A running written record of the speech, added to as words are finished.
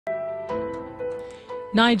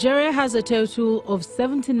Nigeria has a total of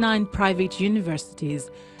 79 private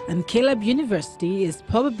universities, and Caleb University is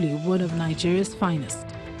probably one of Nigeria's finest.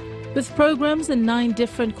 With programs in 9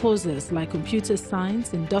 different courses like computer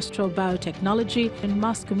science, industrial biotechnology, and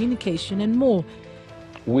mass communication, and more.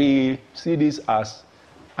 We see this as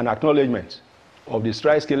an acknowledgement of the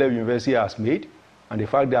strides Caleb University has made and the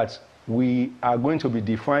fact that we are going to be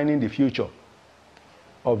defining the future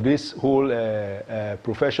of this whole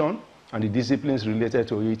profession and the disciplines related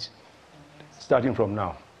to it starting from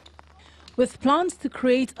now. With plans to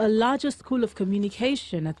create a larger school of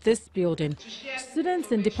communication at this building,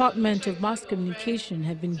 students in Department of Mass Communication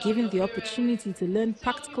have been given the opportunity to learn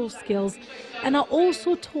practical skills and are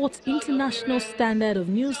also taught international standard of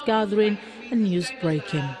news gathering and news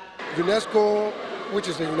breaking. UNESCO, which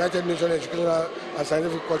is the United Nations Educational and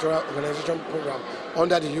Scientific Cultural Organization program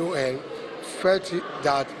under the UN, felt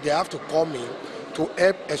that they have to come in to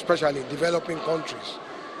help especially developing countries.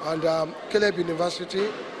 And Caleb University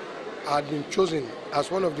had been chosen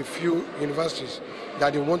as one of the few universities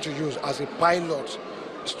that they want to use as a pilot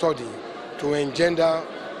study to engender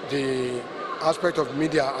the aspect of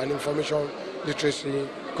media and information literacy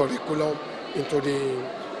curriculum into the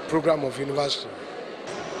program of university.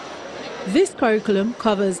 This curriculum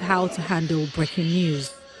covers how to handle breaking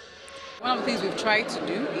news. One of the things we've tried to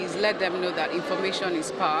do is let them know that information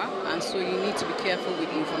is power, and so you need to be careful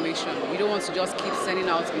with information. You don't want to just keep sending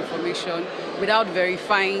out information without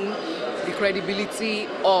verifying the credibility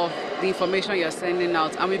of the information you're sending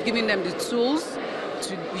out. And we've given them the tools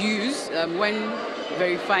to use when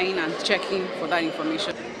verifying and checking for that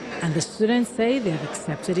information. And the students say they have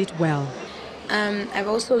accepted it well. I've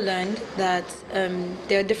also learned that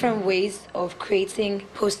there are different ways of creating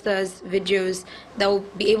posters, videos that will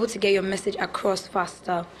be able to get your message across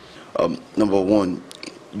faster. Number one,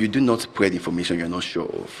 you do not spread information you're not sure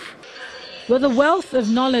of. With the wealth of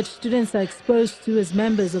knowledge students are exposed to as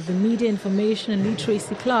members of the Media Information and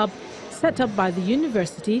Literacy Club set up by the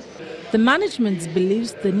university, the management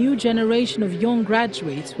believes the new generation of young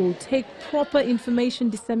graduates will take proper information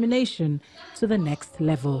dissemination to the next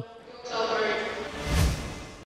level.